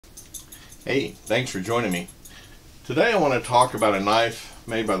Hey, thanks for joining me. Today I want to talk about a knife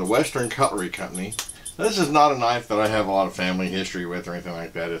made by the Western Cutlery Company. Now, this is not a knife that I have a lot of family history with or anything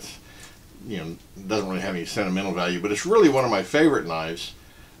like that. It's, doesn't really have any sentimental value, but it's really one of my favorite knives.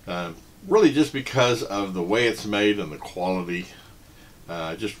 Really just because of the way it's made and the quality.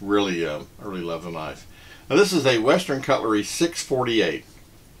 I really love the knife. Now this is a Western Cutlery 648.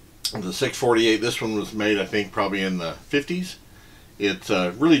 The 648, this one was made I think probably in the 50s. It's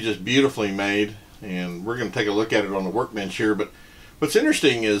really just beautifully made, and we're going to take a look at it on the workbench here. But what's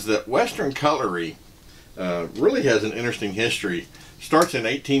interesting is that Western Cutlery really has an interesting history. Starts in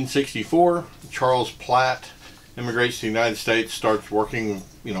 1864. Charles Platt immigrates to the United States, starts working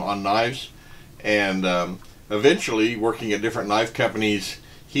on knives, and eventually working at different knife companies.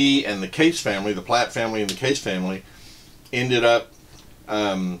 He and the Case family, the Platt family and the Case family, ended up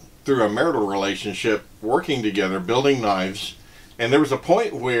through a marital relationship working together, building knives. And there was a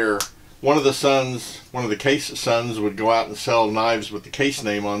point where one of the Case sons would go out and sell knives with the Case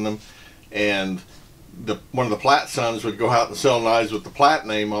name on them, and one of the Platt sons would go out and sell knives with the Platt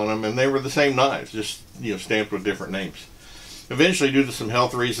name on them, and they were the same knives, just stamped with different names. Eventually, due to some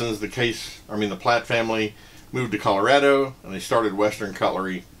health reasons, the Platt family moved to Colorado, and they started Western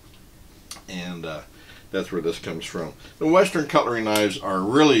Cutlery, and that's where this comes from. The Western Cutlery knives are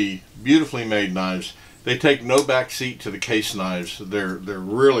really beautifully made knives. They take no back seat to the Case knives. They're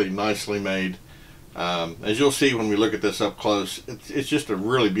really nicely made. As you'll see when we look at this up close, it's just a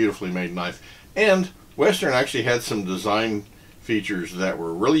really beautifully made knife. And Western actually had some design features that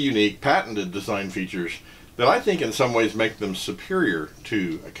were really unique, patented design features that I think in some ways make them superior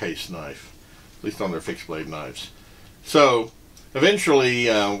to a Case knife, at least on their fixed blade knives. So eventually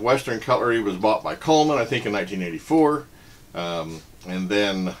Western Cutlery was bought by Coleman, I think in 1984, and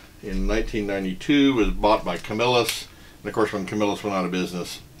then in 1992 was bought by Camillus, and of course when Camillus went out of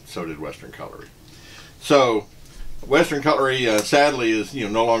business, so did Western Cutlery. So Western Cutlery sadly is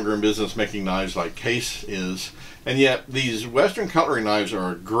no longer in business making knives like Case is, and yet these Western Cutlery knives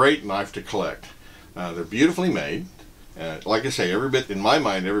are a great knife to collect. They're beautifully made, like I say, every bit, in my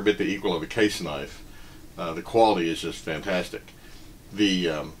mind, every bit the equal of a Case knife. The quality is just fantastic.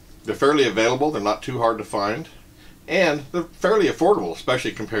 They're fairly available, they're not too hard to find, and they're fairly affordable,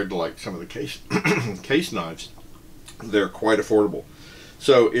 especially compared to like some of the Case knives. They're quite affordable.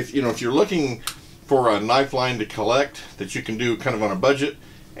 So if you're looking for a knife line to collect that you can do kind of on a budget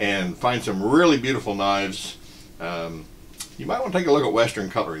and find some really beautiful knives, you might want to take a look at Western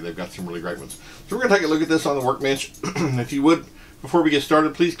Cutlery. They've got some really great ones. So we're going to take a look at this on the workbench. If you would, before we get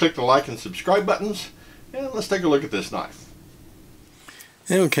started, please click the like and subscribe buttons, and let's take a look at this knife.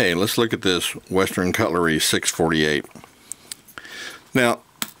 Okay, let's look at this Western Cutlery 648. Now,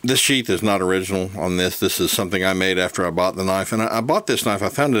 this sheath is not original on this. This is something I made after I bought the knife. And I bought this knife, I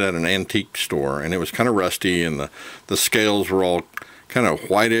found it at an antique store, and it was kind of rusty, and the scales were all kind of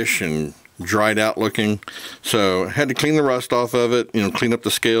whitish and dried out looking. So I had to clean the rust off of it, clean up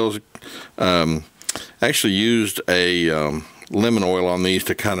the scales. Actually used a lemon oil on these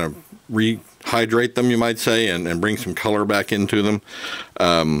to kind of rehydrate them, you might say, and bring some color back into them.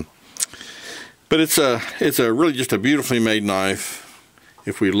 But it's a really just a beautifully made knife.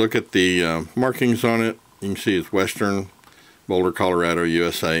 If we look at the markings on it, you can see it's Western, Boulder, Colorado,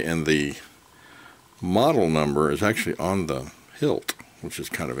 USA, and the model number is actually on the hilt, which is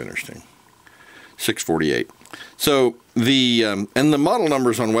kind of interesting. 648. So and the model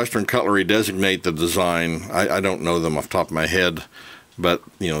numbers on Western Cutlery designate the design. I don't know them off the top of my head, but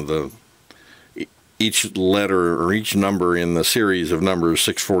each letter or each number in the series of numbers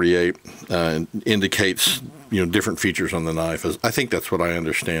 648 indicates different features on the knife. I think that's what I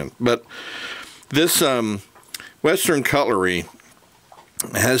understand. But this Western Cutlery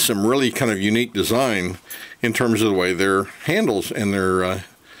has some really kind of unique design in terms of the way their handles and their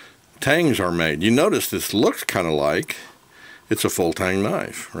tangs are made. You notice this looks kind of like it's a full tang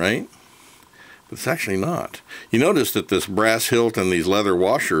knife, right? But it's actually not. You notice that this brass hilt and these leather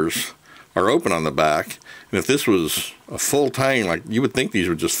washers are open on the back, and if this was a full tang, like, you would think these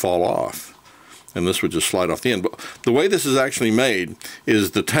would just fall off and this would just slide off the end. But the way this is actually made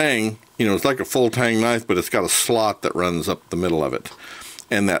is the tang, it's like a full tang knife, but it's got a slot that runs up the middle of it,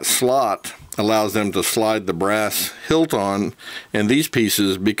 and that slot allows them to slide the brass hilt on, and these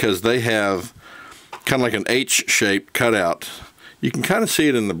pieces, because they have kind of like an H-shaped cutout, you can kind of see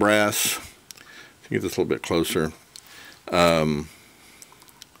it in the brass. Get this a little bit closer.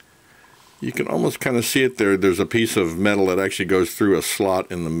 You can almost kind of see it there. There's a piece of metal that actually goes through a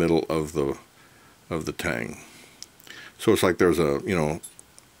slot in the middle of the tang. So it's like there's a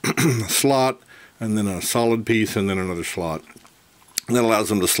slot, and then a solid piece, and then another slot. And that allows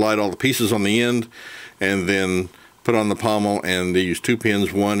them to slide all the pieces on the end and then put on the pommel, and they use 2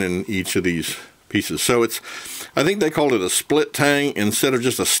 pins, one in each of these pieces. So it's, I think they called it a split tang instead of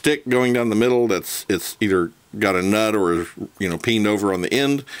just a stick going down the middle. It's either got a nut or, you know, peened over on the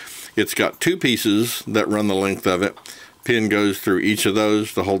end. It's got 2 pieces that run the length of it. Pin goes through each of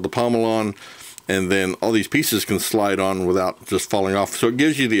those to hold the pommel on, and then all these pieces can slide on without just falling off. So it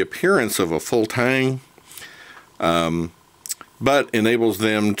gives you the appearance of a full tang, but enables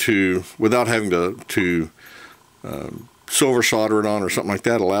them to, without having to silver solder it on or something like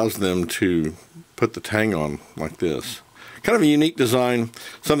that, allows them to put the tang on like this. Kind of a unique design,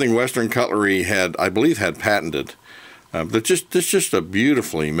 something Western Cutlery had, I believe, had patented. But it's just a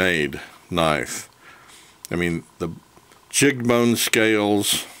beautifully made knife. I mean, the jig bone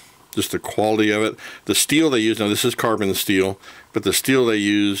scales, just the quality of it. The steel they use, now this is carbon steel, but the steel they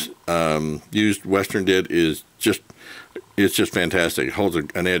used Western did, is just, it's just fantastic. It holds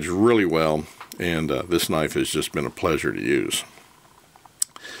an edge really well, and this knife has just been a pleasure to use.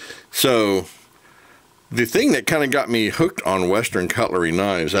 So the thing that kind of got me hooked on Western Cutlery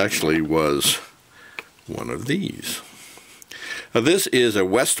knives actually was one of these. Now, this is a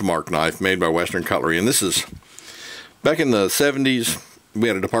Westmark knife made by Western Cutlery, and this is, back in the 70s, we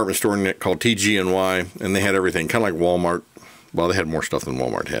had a department store in it called TG&Y, and they had everything, kind of like Walmart. Well, they had more stuff than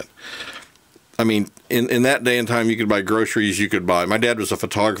Walmart had. I mean, in that day and time, you could buy groceries, you could buy, my dad was a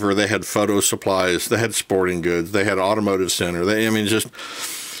photographer, they had photo supplies, they had sporting goods, they had automotive center, I mean, just,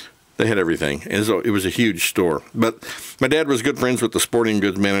 they had everything. And so it was a huge store. But my dad was good friends with the sporting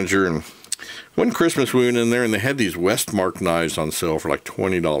goods manager, and one Christmas we went in there and they had these Westmark knives on sale for like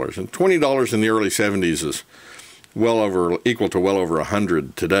 $20. And $20 in the early 70s is equal to well over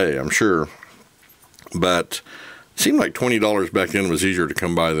 $100 today, I'm sure. But it seemed like $20 back then was easier to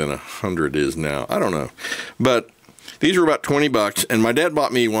come by than $100 is now. I don't know. But these were about 20 bucks, and my dad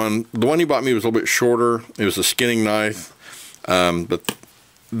bought me one. The one he bought me was a little bit shorter. It was a skinning knife. But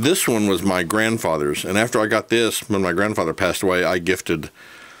this one was my grandfather's, and after I got this, when my grandfather passed away, I gifted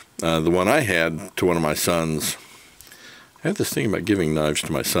the one I had to one of my sons. I have this thing about giving knives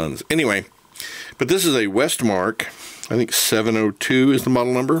to my sons. Anyway, but this is a Westmark, I think 702 is the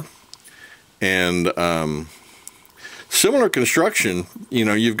model number, and similar construction. You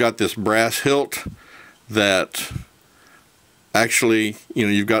know, you've got this brass hilt that actually, you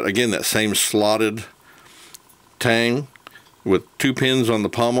know, you've got, again, that same slotted tang with 2 pins on the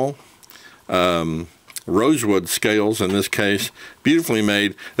pommel. Rosewood scales in this case, beautifully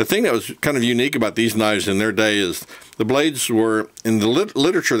made. The thing that was kind of unique about these knives in their day is the blades were, in the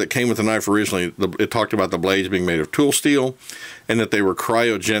literature that came with the knife originally, it talked about the blades being made of tool steel and that they were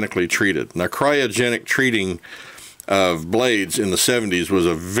cryogenically treated. Now, cryogenic treating of blades in the 70s was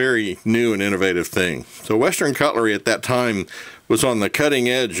a very new and innovative thing. So Western Cutlery at that time was on the cutting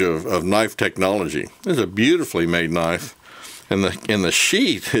edge of knife technology. It's a beautifully made knife, and the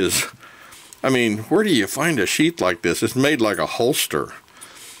sheath is, I mean, where do you find a sheath like this? It's made like a holster.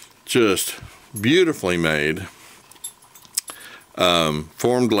 Just beautifully made.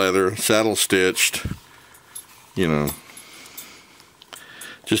 Formed leather, saddle stitched, you know,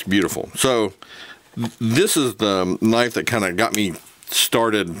 just beautiful. So this is the knife that kind of got me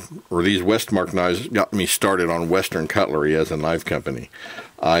started, or these Westmark knives got me started on Western Cutlery as a knife company.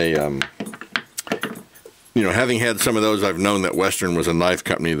 You know, having had some of those, I've known that Western was a knife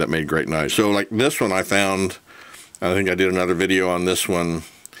company that made great knives. So like this one I found, I think I did another video on this one.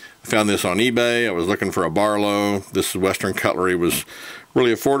 I found this on eBay. I was looking for a Barlow. This Western Cutlery was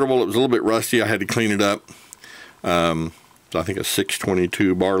really affordable. It was a little bit rusty. I had to clean it up. So I think a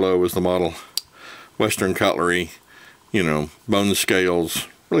 622 Barlow was the model. Western Cutlery, you know, bone scales,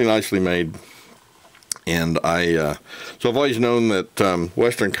 really nicely made. And so I've always known that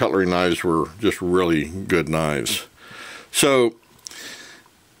Western Cutlery knives were just really good knives. So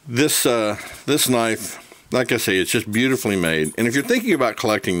this knife, like I say, it's just beautifully made. And if you're thinking about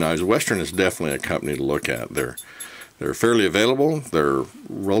collecting knives, Western is definitely a company to look at. They're fairly available, they're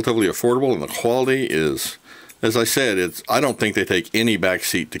relatively affordable, and the quality is, as I said, I don't think they take any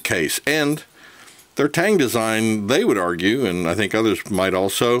backseat to case. And their tang design, they would argue, and I think others might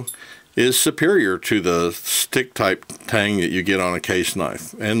also, is superior to the stick type tang that you get on a case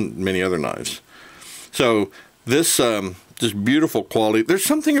knife and many other knives. So this just beautiful quality. There's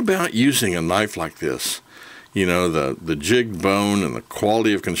something about using a knife like this, you know, the jig bone and the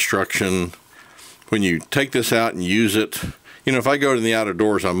quality of construction. When you take this out and use it, you know, if I go to the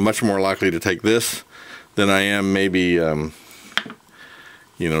outdoors, I'm much more likely to take this than I am maybe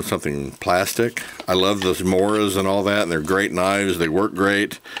you know, something plastic. I love those Moras and all that, and they're great knives, they work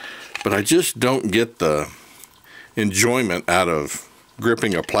great, but I just don't get the enjoyment out of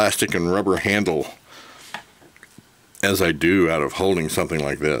gripping a plastic and rubber handle as I do out of holding something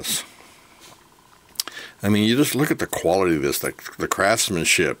like this. I mean, you just look at the quality of this, the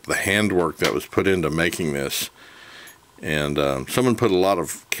craftsmanship, the handwork that was put into making this. And someone put a lot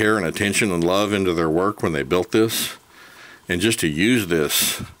of care and attention and love into their work when they built this. And just to use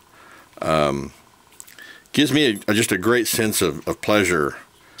this gives me just a great sense of pleasure.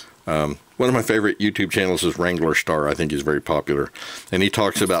 One of my favorite YouTube channels is Wrangler Star. I think he's very popular. And he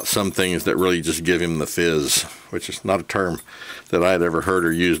talks about some things that really just give him the fizz, which is not a term that I had ever heard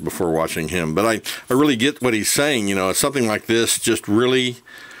or used before watching him. But I really get what he's saying. You know, something like this just really,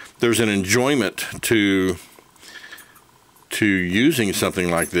 there's an enjoyment to using something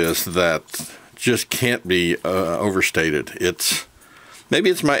like this that just can't be overstated. Maybe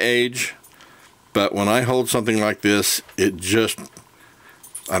it's my age, but when I hold something like this, it just,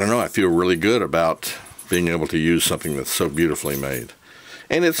 I don't know, I feel really good about being able to use something that's so beautifully made.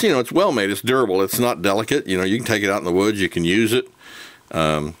 And it's, you know, it's well made, it's durable, it's not delicate. You know, you can take it out in the woods, you can use it.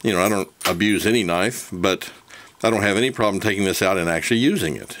 You know, I don't abuse any knife, but I don't have any problem taking this out and actually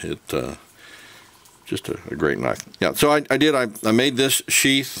using it. Just a great knife. Yeah, so I made this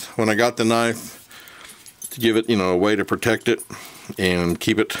sheath when I got the knife to give it, you know, a way to protect it and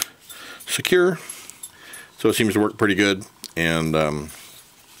keep it secure. So it seems to work pretty good. And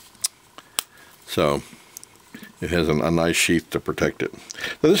so it has a nice sheath to protect it.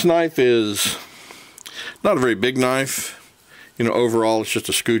 Now this knife is not a very big knife. You know, overall it's just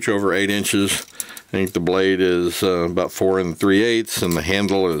a scooch over 8 inches. I think the blade is about 4 3/8, and the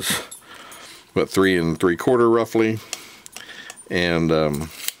handle is about 3 3/4 roughly. And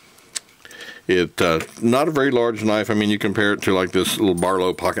not a very large knife. I mean, you compare it to like this little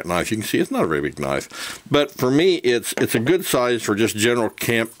Barlow pocket knife, you can see it's not a very big knife. But for me, it's a good size for just general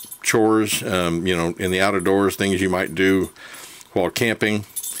camp chores, you know, in the outdoors, things you might do while camping.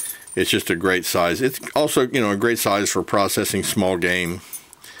 It's just a great size. It's also, you know, a great size for processing small game.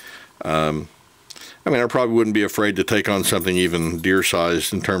 I mean, I probably wouldn't be afraid to take on something even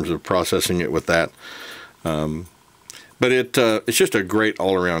deer-sized in terms of processing it with that. But it's just a great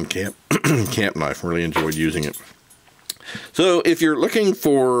all-around camp knife. Really enjoyed using it. So if you're looking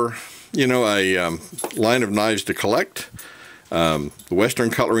for, you know, a line of knives to collect, the Western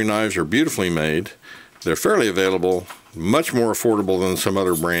Cutlery knives are beautifully made. They're fairly available, much more affordable than some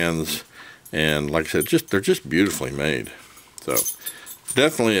other brands, and like I said, they're just beautifully made. So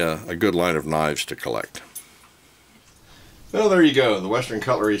definitely a good line of knives to collect. Well, there you go, the Western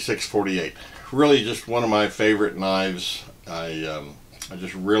Cutlery 648. Really just one of my favorite knives. I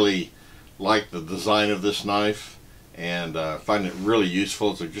just really like the design of this knife, and find it really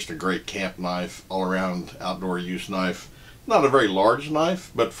useful. It's just a great camp knife, all-around outdoor use knife. Not a very large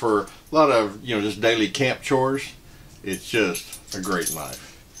knife, but for a lot of, you know, just daily camp chores, it's just a great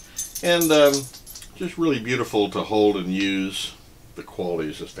knife. And just really beautiful to hold and use. The quality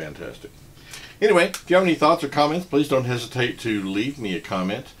is just fantastic. Anyway, if you have any thoughts or comments, please don't hesitate to leave me a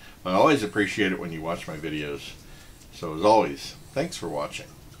comment. I always appreciate it when you watch my videos. So as always, thanks for watching.